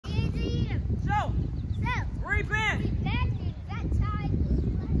So, repent.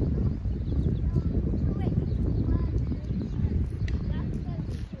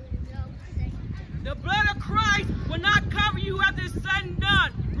 The blood of Christ will not cover you after it's said and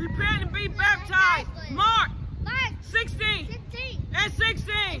done. Repent and be baptized. Mark 16 and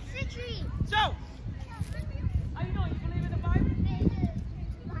 16. So, how you doing? You believe in the Bible?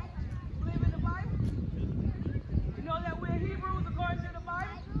 Believe in the Bible? You know that we're Hebrews according to the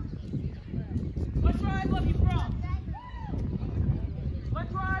Bible? What tribe are you from?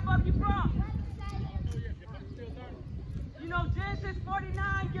 What tribe are you from? You know, Genesis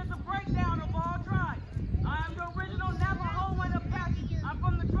 49 gives a breakdown of all tribes. I am the original Navajo and Apache. I'm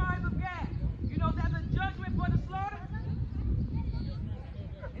from the tribe of Gad. You know that's a judgment for the slaughter?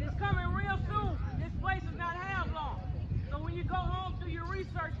 And it's coming real soon. This place is not half long. So when you go home, do your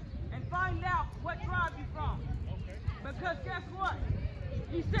research and find out what tribe you're from. Because guess what?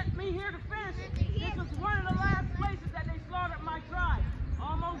 He sent me here to finish it. This was one of the last places that they slaughtered my tribe.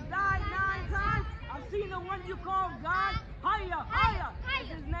 Almost died 9 times. I've seen the one you call God. Hiya. Is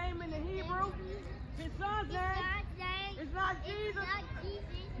his name in the Hebrew. His son's name is not Jesus.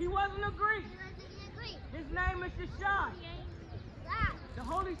 He wasn't a Greek. His name is Shashai. The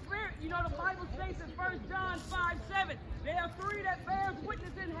Holy Spirit, you know the Bible states in 1 John 5:7, there are 3 that bears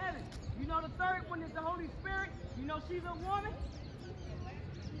witness in heaven. You know the third one is the Holy Spirit. You know she's a woman.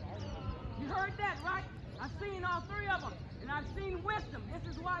 You heard that, right? I've seen all 3 of them. And I've seen wisdom.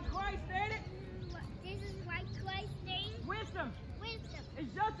 This is why Christ said it. Wisdom is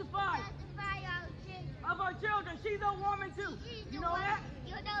justified of our children. She's a woman too. You know that?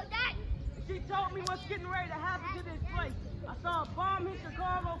 She told me what's getting ready to happen to this place. I saw a bomb hit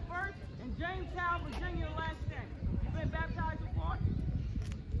Chicago first and Jamestown, Virginia last thing. You've been baptized with water?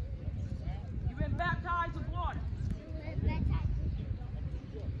 You've been baptized with water?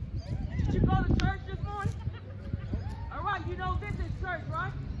 Did you go to church this morning? All right, you know this is church,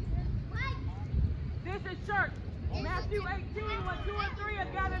 right? This is church. Matthew 18, 1, 2, and 3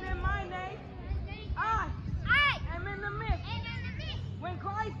 are gathered in my name. I am in the midst. When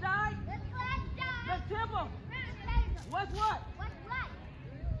Christ died, the temple was what?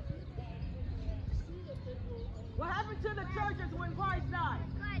 What happened to the churches when Christ died?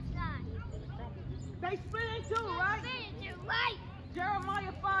 They split in 2, right?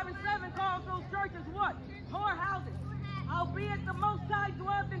 Jeremiah 5 and 7 calls those churches what? Whorehouses. Albeit the Most High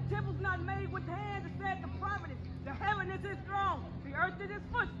dwells in temples not made with hands, it said the prophetess. The heaven is his throne, the earth is his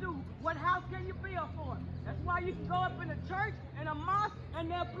footstool. What house can you build for? That's why you can go up in a church, in a mosque, and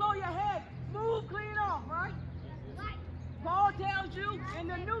they'll blow your head smooth, clean off, right? Paul tells you in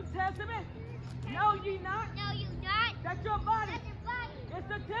the New Testament, know ye not that your body is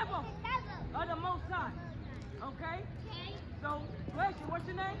the temple of the Most High. Okay? So, bless you. What's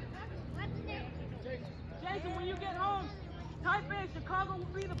your name? Jason, when you get home, type in Chicago will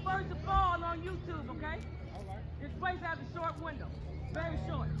be the first to fall on YouTube, okay? This place has a short window. Very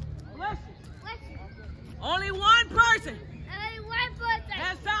short. Bless you. Only one person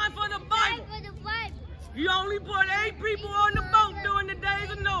has time for the Bible. You only put 8 people on the boat during the days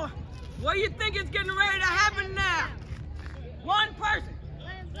of Noah. What do you think is getting ready to happen now? One person.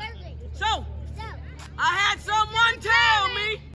 So, I had someone tell me